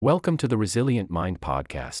Welcome to the Resilient Mind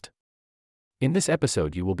Podcast. In this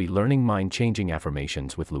episode, you will be learning mind-changing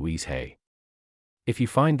affirmations with Louise Hay. If you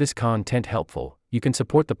find this content helpful, you can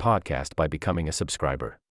support the podcast by becoming a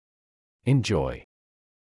subscriber. Enjoy.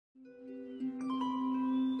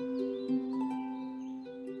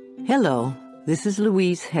 Hello, this is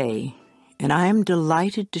Louise Hay, and I am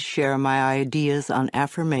delighted to share my ideas on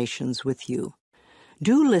affirmations with you.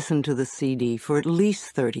 Do listen to the CD for at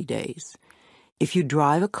least 30 days. If you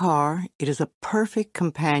drive a car, it is a perfect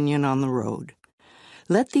companion on the road.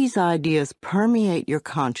 Let these ideas permeate your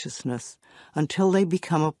consciousness until they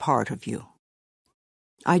become a part of you.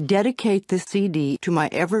 I dedicate this CD to my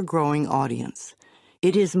ever-growing audience.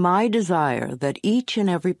 It is my desire that each and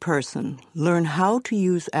every person learn how to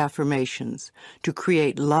use affirmations to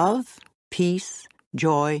create love, peace,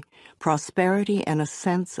 joy, prosperity, and a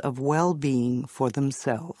sense of well-being for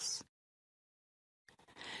themselves.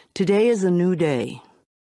 Today is a new day.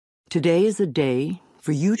 Today is a day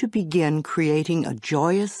for you to begin creating a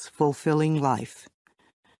joyous, fulfilling life.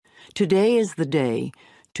 Today is the day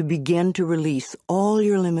to begin to release all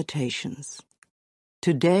your limitations.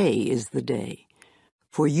 Today is the day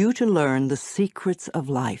for you to learn the secrets of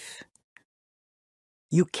life.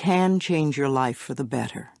 You can change your life for the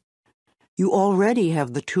better. You already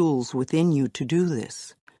have the tools within you to do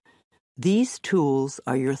this. These tools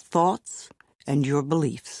are your thoughts and your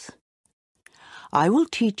beliefs. I will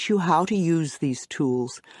teach you how to use these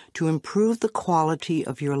tools to improve the quality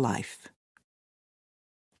of your life.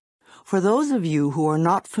 For those of you who are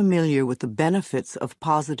not familiar with the benefits of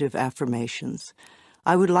positive affirmations,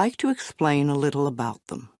 I would like to explain a little about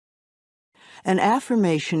them. An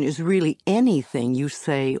affirmation is really anything you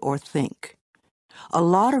say or think. A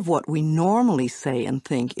lot of what we normally say and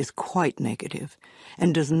think is quite negative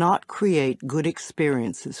and does not create good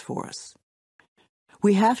experiences for us.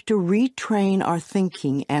 We have to retrain our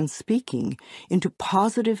thinking and speaking into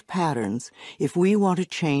positive patterns if we want to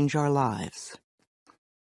change our lives.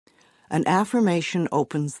 An affirmation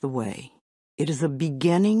opens the way. It is a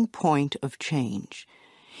beginning point of change.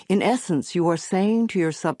 In essence, you are saying to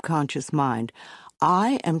your subconscious mind,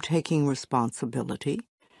 I am taking responsibility.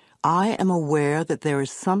 I am aware that there is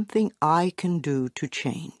something I can do to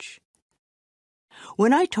change.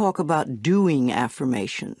 When I talk about doing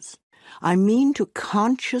affirmations, I mean to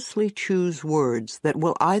consciously choose words that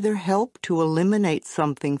will either help to eliminate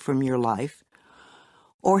something from your life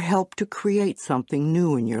or help to create something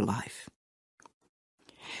new in your life.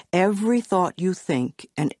 Every thought you think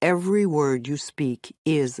and every word you speak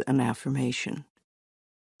is an affirmation.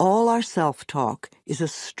 All our self-talk is a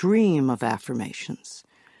stream of affirmations.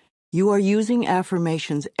 You are using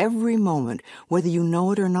affirmations every moment, whether you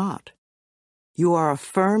know it or not. You are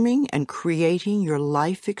affirming and creating your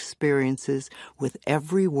life experiences with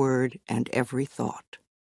every word and every thought.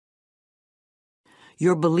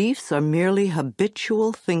 Your beliefs are merely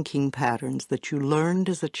habitual thinking patterns that you learned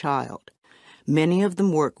as a child. Many of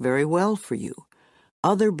them work very well for you.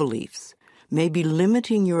 Other beliefs may be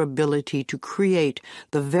limiting your ability to create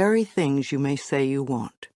the very things you may say you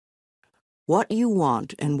want. What you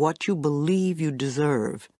want and what you believe you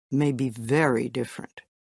deserve may be very different.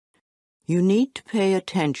 You need to pay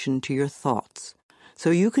attention to your thoughts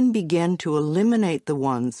so you can begin to eliminate the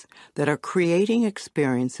ones that are creating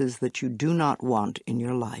experiences that you do not want in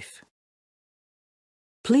your life.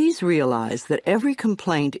 Please realize that every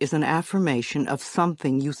complaint is an affirmation of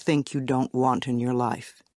something you think you don't want in your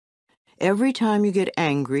life. Every time you get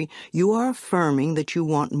angry, you are affirming that you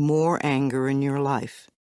want more anger in your life.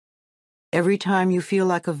 Every time you feel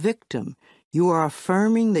like a victim, you are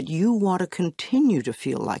affirming that you want to continue to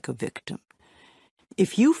feel like a victim.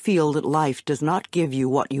 If you feel that life does not give you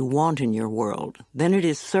what you want in your world, then it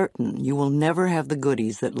is certain you will never have the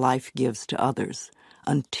goodies that life gives to others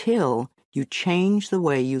until you change the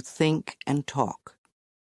way you think and talk.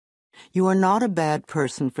 You are not a bad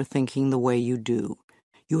person for thinking the way you do.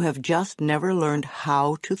 You have just never learned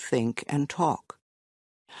how to think and talk.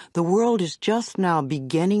 The world is just now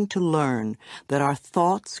beginning to learn that our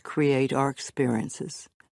thoughts create our experiences.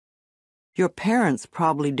 Your parents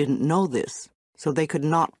probably didn't know this, so they could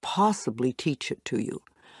not possibly teach it to you.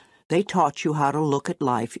 They taught you how to look at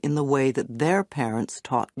life in the way that their parents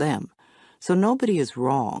taught them, so nobody is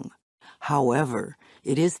wrong. However,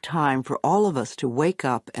 it is time for all of us to wake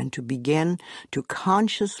up and to begin to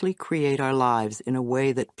consciously create our lives in a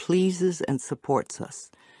way that pleases and supports us.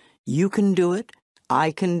 You can do it.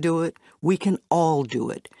 I can do it. We can all do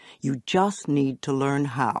it. You just need to learn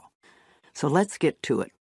how. So let's get to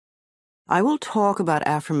it. I will talk about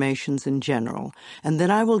affirmations in general, and then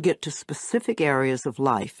I will get to specific areas of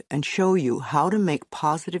life and show you how to make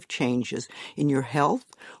positive changes in your health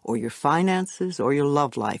or your finances or your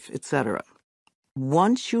love life, etc.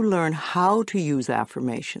 Once you learn how to use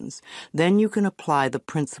affirmations, then you can apply the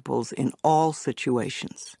principles in all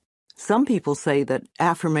situations. Some people say that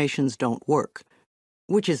affirmations don't work,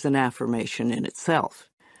 which is an affirmation in itself,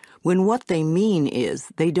 when what they mean is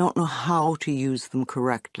they don't know how to use them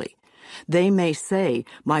correctly. They may say,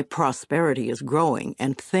 "My prosperity is growing,"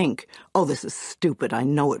 and think, "Oh, this is stupid, I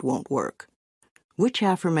know it won't work." Which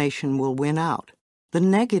affirmation will win out? The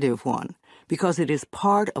negative one, because it is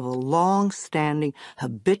part of a long-standing,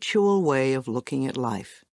 habitual way of looking at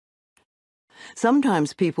life.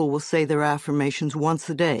 Sometimes people will say their affirmations once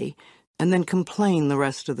a day and then complain the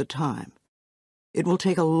rest of the time. It will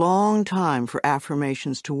take a long time for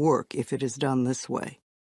affirmations to work if it is done this way.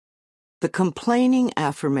 The complaining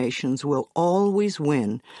affirmations will always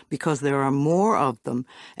win because there are more of them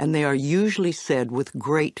and they are usually said with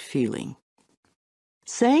great feeling.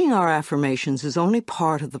 Saying our affirmations is only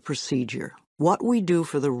part of the procedure. What we do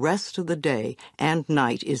for the rest of the day and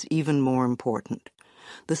night is even more important.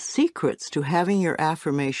 The secrets to having your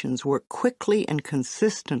affirmations work quickly and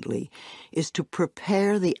consistently is to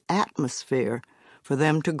prepare the atmosphere for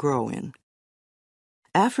them to grow in.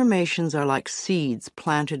 Affirmations are like seeds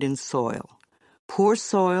planted in soil. Poor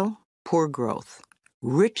soil, poor growth.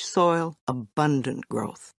 Rich soil, abundant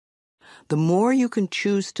growth. The more you can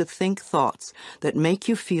choose to think thoughts that make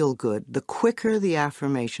you feel good, the quicker the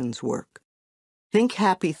affirmations work. Think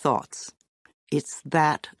happy thoughts. It's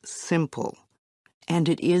that simple, and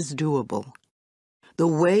it is doable.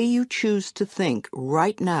 The way you choose to think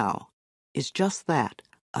right now is just that,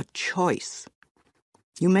 a choice.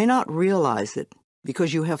 You may not realize it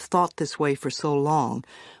because you have thought this way for so long,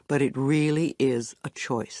 but it really is a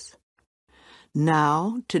choice.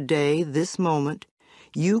 Now, today, this moment,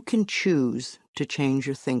 you can choose to change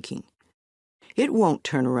your thinking. It won't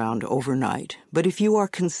turn around overnight, but if you are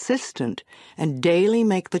consistent and daily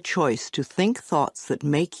make the choice to think thoughts that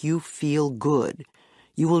make you feel good,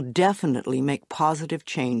 you will definitely make positive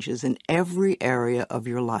changes in every area of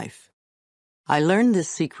your life. I learned this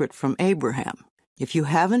secret from Abraham. If you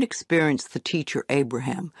haven't experienced the teacher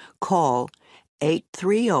Abraham, call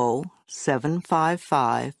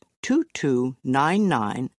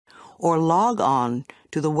 830-755-2299 or log on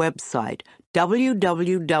to the website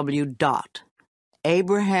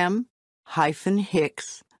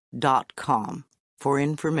www.abraham-hicks.com for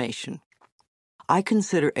information. I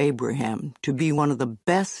consider Abraham to be one of the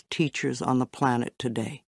best teachers on the planet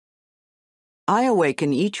today. I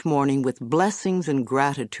awaken each morning with blessings and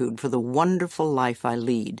gratitude for the wonderful life I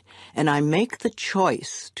lead, and I make the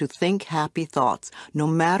choice to think happy thoughts no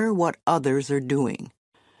matter what others are doing.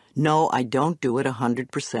 No, I don't do it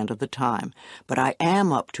 100% of the time, but I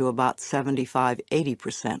am up to about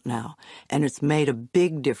 75-80% now, and it's made a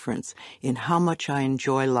big difference in how much I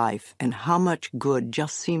enjoy life and how much good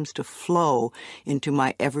just seems to flow into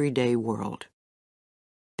my everyday world.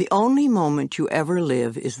 The only moment you ever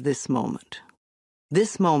live is this moment.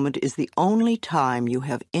 This moment is the only time you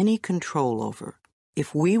have any control over.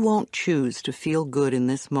 If we won't choose to feel good in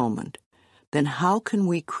this moment, then how can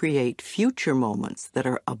we create future moments that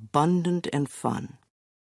are abundant and fun?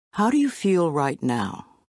 How do you feel right now?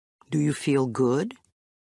 Do you feel good?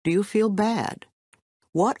 Do you feel bad?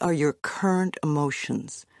 What are your current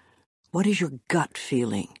emotions? What is your gut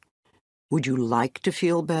feeling? Would you like to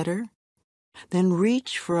feel better? Then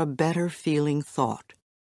reach for a better feeling thought.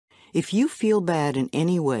 If you feel bad in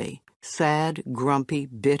any way, sad, grumpy,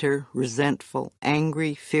 bitter, resentful,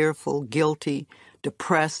 angry, fearful, guilty,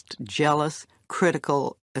 depressed, jealous,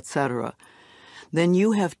 critical, etc., then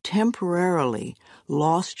you have temporarily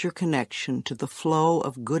lost your connection to the flow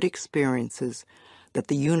of good experiences that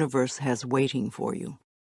the universe has waiting for you.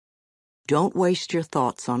 Don't waste your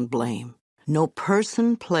thoughts on blame. No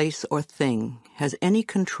person, place, or thing has any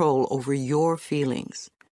control over your feelings,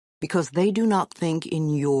 because they do not think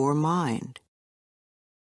in your mind.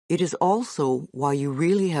 It is also why you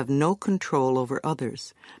really have no control over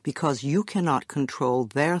others, because you cannot control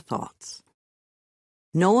their thoughts.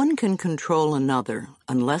 No one can control another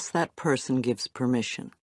unless that person gives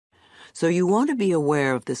permission. So you want to be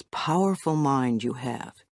aware of this powerful mind you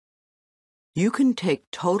have. You can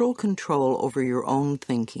take total control over your own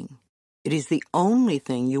thinking. It is the only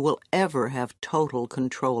thing you will ever have total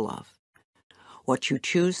control of. What you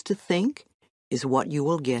choose to think is what you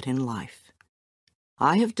will get in life.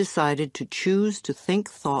 I have decided to choose to think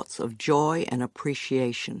thoughts of joy and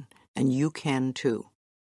appreciation, and you can too.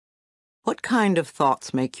 What kind of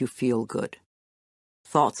thoughts make you feel good?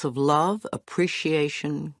 thoughts of love,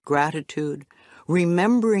 appreciation, gratitude,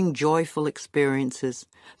 remembering joyful experiences,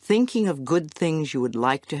 thinking of good things you would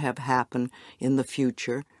like to have happen in the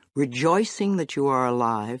future, rejoicing that you are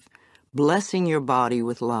alive, blessing your body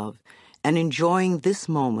with love, and enjoying this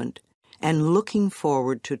moment and looking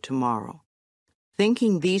forward to tomorrow.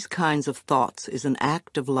 Thinking these kinds of thoughts is an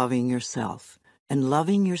act of loving yourself, and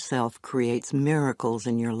loving yourself creates miracles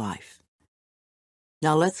in your life.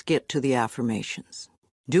 Now let's get to the affirmations.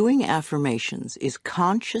 Doing affirmations is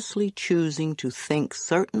consciously choosing to think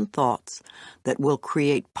certain thoughts that will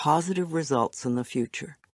create positive results in the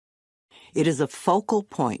future. It is a focal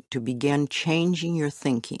point to begin changing your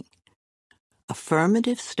thinking.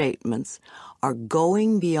 Affirmative statements are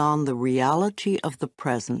going beyond the reality of the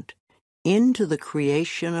present into the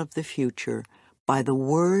creation of the future by the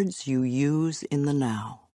words you use in the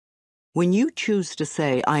now. When you choose to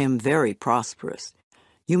say, "I am very prosperous,"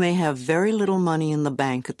 you may have very little money in the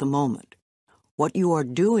bank at the moment. What you are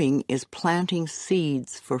doing is planting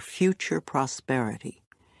seeds for future prosperity.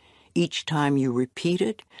 Each time you repeat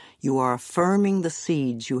it, you are affirming the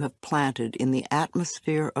seeds you have planted in the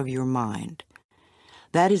atmosphere of your mind.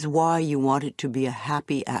 That is why you want it to be a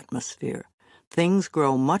happy atmosphere. Things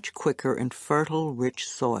grow much quicker in fertile, rich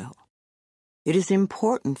soil. It is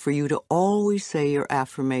important for you to always say your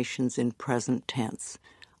affirmations in present tense.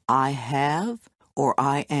 I have or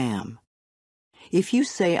I am. If you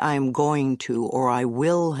say I am going to or I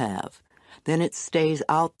will have, then it stays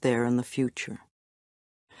out there in the future.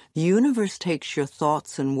 The universe takes your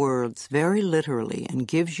thoughts and words very literally and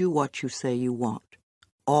gives you what you say you want.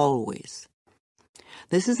 Always.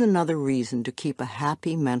 This is another reason to keep a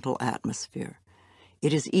happy mental atmosphere.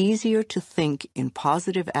 It is easier to think in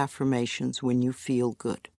positive affirmations when you feel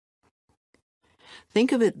good.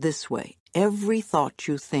 Think of it this way. Every thought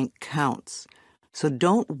you think counts, so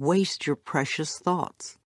don't waste your precious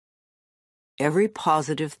thoughts. Every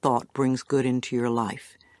positive thought brings good into your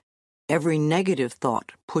life. Every negative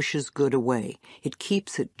thought pushes good away. It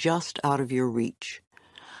keeps it just out of your reach.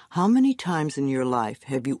 How many times in your life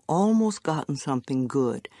have you almost gotten something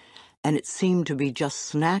good, and it seemed to be just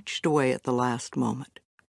snatched away at the last moment?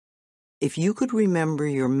 If you could remember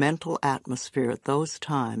your mental atmosphere at those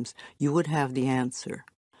times, you would have the answer.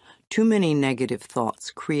 Too many negative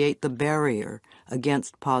thoughts create the barrier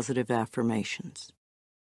against positive affirmations.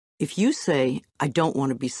 If you say, "I don't want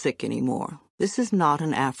to be sick anymore," this is not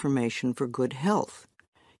an affirmation for good health.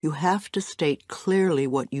 You have to state clearly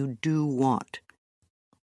what you do want.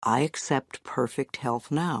 I accept perfect health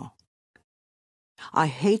now. I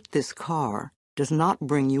hate this car does not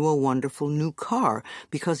bring you a wonderful new car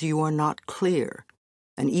because you are not clear.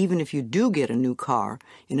 And even if you do get a new car,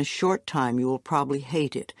 in a short time you will probably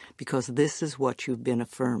hate it because this is what you've been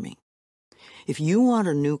affirming. If you want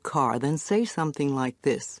a new car, then say something like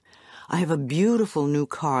this: "I have a beautiful new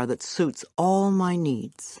car that suits all my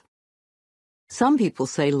needs." Some people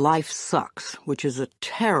say life sucks, which is a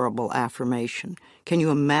terrible affirmation. Can you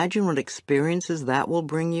imagine what experiences that will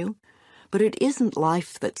bring you? But it isn't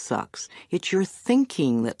life that sucks. It's your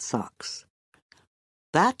thinking that sucks.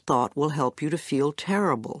 That thought will help you to feel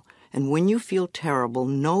terrible, and when you feel terrible,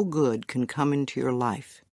 no good can come into your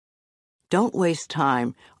life. Don't waste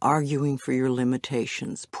time arguing for your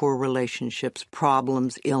limitations, poor relationships,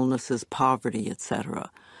 problems, illnesses, poverty, etc.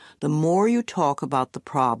 The more you talk about the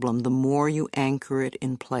problem, the more you anchor it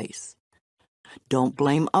in place. Don't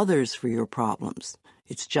blame others for your problems.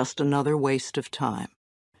 It's just another waste of time.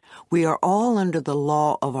 We are all under the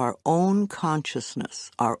law of our own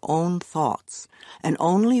consciousness, our own thoughts, and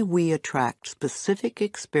only we attract specific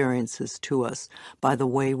experiences to us by the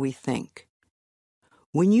way we think.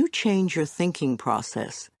 When you change your thinking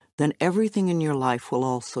process, then everything in your life will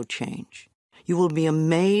also change. You will be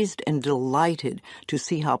amazed and delighted to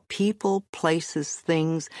see how people, places,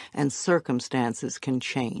 things, and circumstances can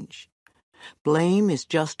change. Blame is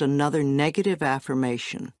just another negative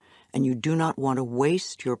affirmation, and you do not want to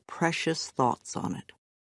waste your precious thoughts on it.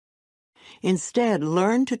 Instead,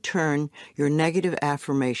 learn to turn your negative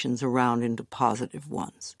affirmations around into positive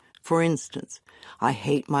ones. For instance, "I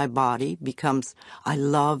hate my body" becomes "I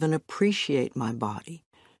love and appreciate my body."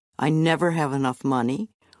 "I never have enough money,"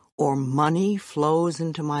 or "money flows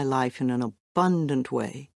into my life in an abundant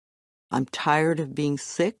way." "I'm tired of being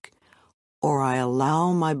sick," or "I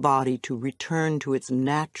allow my body to return to its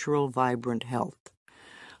natural, vibrant health."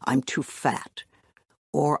 "I'm too fat,"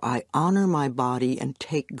 or "I honor my body and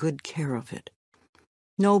take good care of it."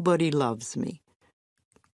 "Nobody loves me."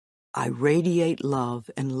 "I radiate love,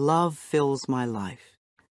 and love fills my life."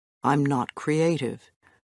 "I'm not creative."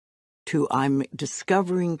 To "I'm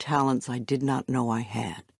discovering talents I did not know I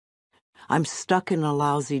had." I'm stuck in a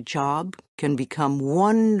lousy job can become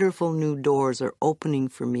wonderful new doors are opening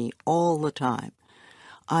for me all the time.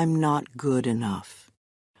 I'm not good enough.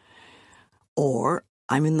 Or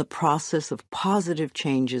I'm in the process of positive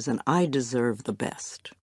changes and I deserve the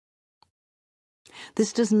best.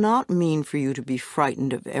 This does not mean for you to be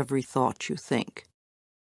frightened of every thought you think.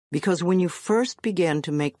 Because when you first begin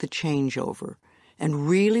to make the changeover and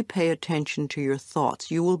really pay attention to your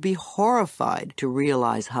thoughts, you will be horrified to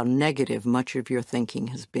realize how negative much of your thinking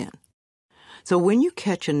has been. So when you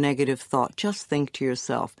catch a negative thought, just think to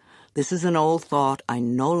yourself, this is an old thought, I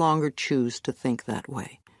no longer choose to think that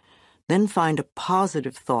way. Then find a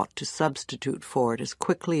positive thought to substitute for it as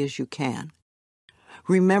quickly as you can.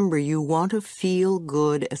 Remember, you want to feel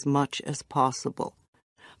good as much as possible.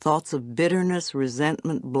 Thoughts of bitterness,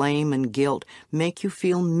 resentment, blame, and guilt make you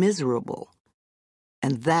feel miserable.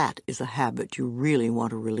 And that is a habit you really want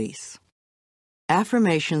to release.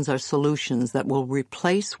 Affirmations are solutions that will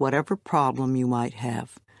replace whatever problem you might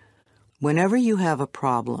have. Whenever you have a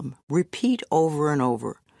problem, repeat over and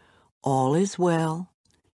over, all is well,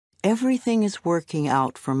 everything is working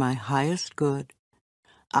out for my highest good.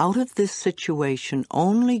 Out of this situation,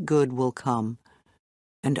 only good will come,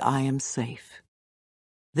 and I am safe.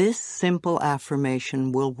 This simple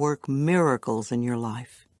affirmation will work miracles in your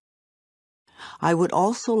life. I would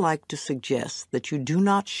also like to suggest that you do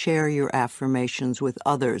not share your affirmations with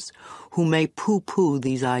others who may poo-poo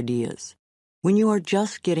these ideas. When you are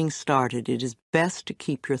just getting started, it is best to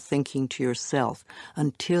keep your thinking to yourself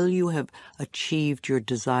until you have achieved your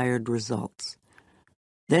desired results.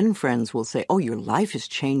 Then friends will say, oh, your life is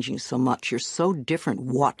changing so much, you're so different,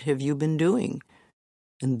 what have you been doing?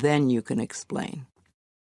 And then you can explain.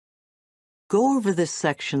 Go over this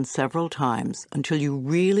section several times until you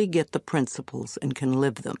really get the principles and can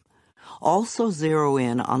live them. Also zero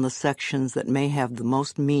in on the sections that may have the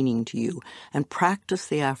most meaning to you and practice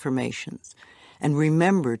the affirmations. And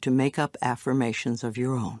remember to make up affirmations of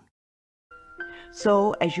your own.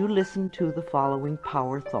 So, as you listen to the following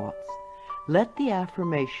power thoughts, let the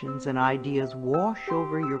affirmations and ideas wash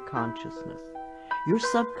over your consciousness. Your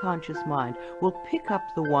subconscious mind will pick up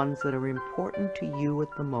the ones that are important to you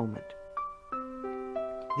at the moment.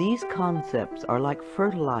 These concepts are like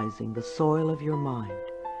fertilizing the soil of your mind.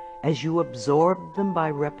 As you absorb them by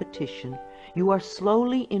repetition, you are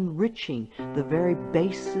slowly enriching the very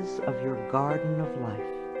basis of your garden of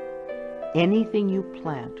life. Anything you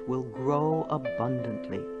plant will grow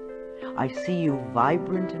abundantly. I see you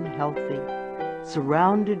vibrant and healthy,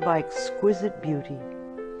 surrounded by exquisite beauty,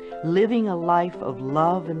 living a life of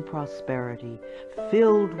love and prosperity,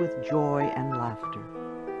 filled with joy and laughter.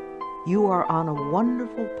 You are on a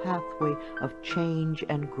wonderful pathway of change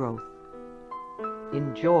and growth.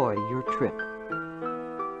 Enjoy your trip.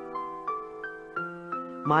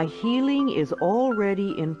 My healing is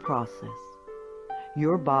already in process.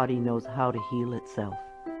 Your body knows how to heal itself.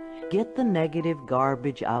 Get the negative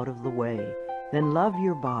garbage out of the way, then love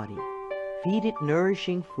your body. Feed it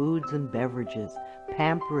nourishing foods and beverages.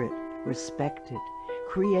 Pamper it, respect it.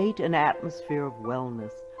 Create an atmosphere of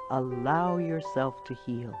wellness. Allow yourself to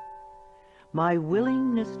heal. My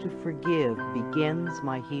willingness to forgive begins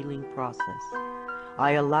my healing process.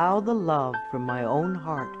 I allow the love from my own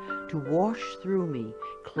heart to wash through me,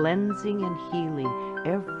 cleansing and healing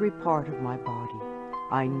every part of my body.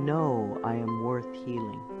 I know I am worth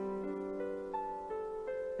healing.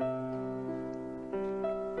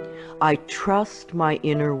 I trust my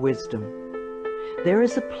inner wisdom. There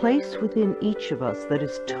is a place within each of us that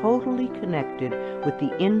is totally connected with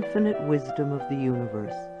the infinite wisdom of the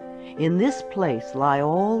universe. In this place lie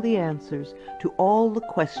all the answers to all the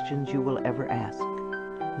questions you will ever ask.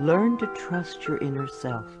 Learn to trust your inner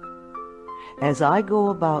self. As I go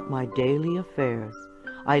about my daily affairs,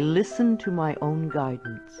 I listen to my own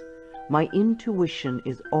guidance. My intuition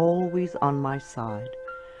is always on my side.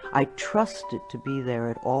 I trust it to be there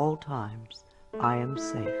at all times. I am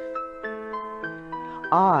safe.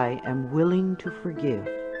 I am willing to forgive.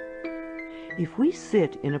 If we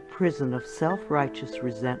sit in a prison of self-righteous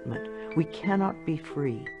resentment, we cannot be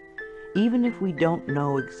free. Even if we don't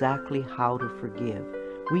know exactly how to forgive,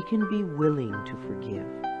 we can be willing to forgive.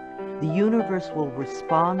 The universe will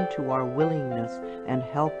respond to our willingness and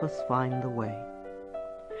help us find the way.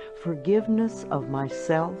 Forgiveness of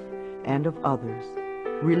myself and of others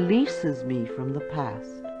releases me from the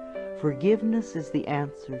past. Forgiveness is the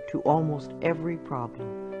answer to almost every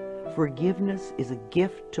problem. Forgiveness is a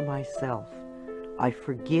gift to myself. I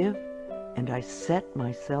forgive and I set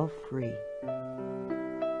myself free.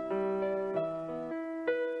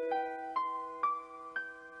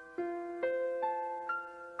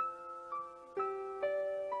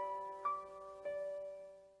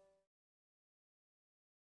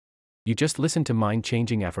 You just listened to Mind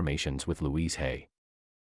Changing Affirmations with Louise Hay.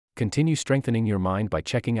 Continue strengthening your mind by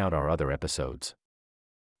checking out our other episodes.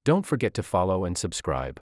 Don't forget to follow and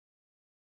subscribe.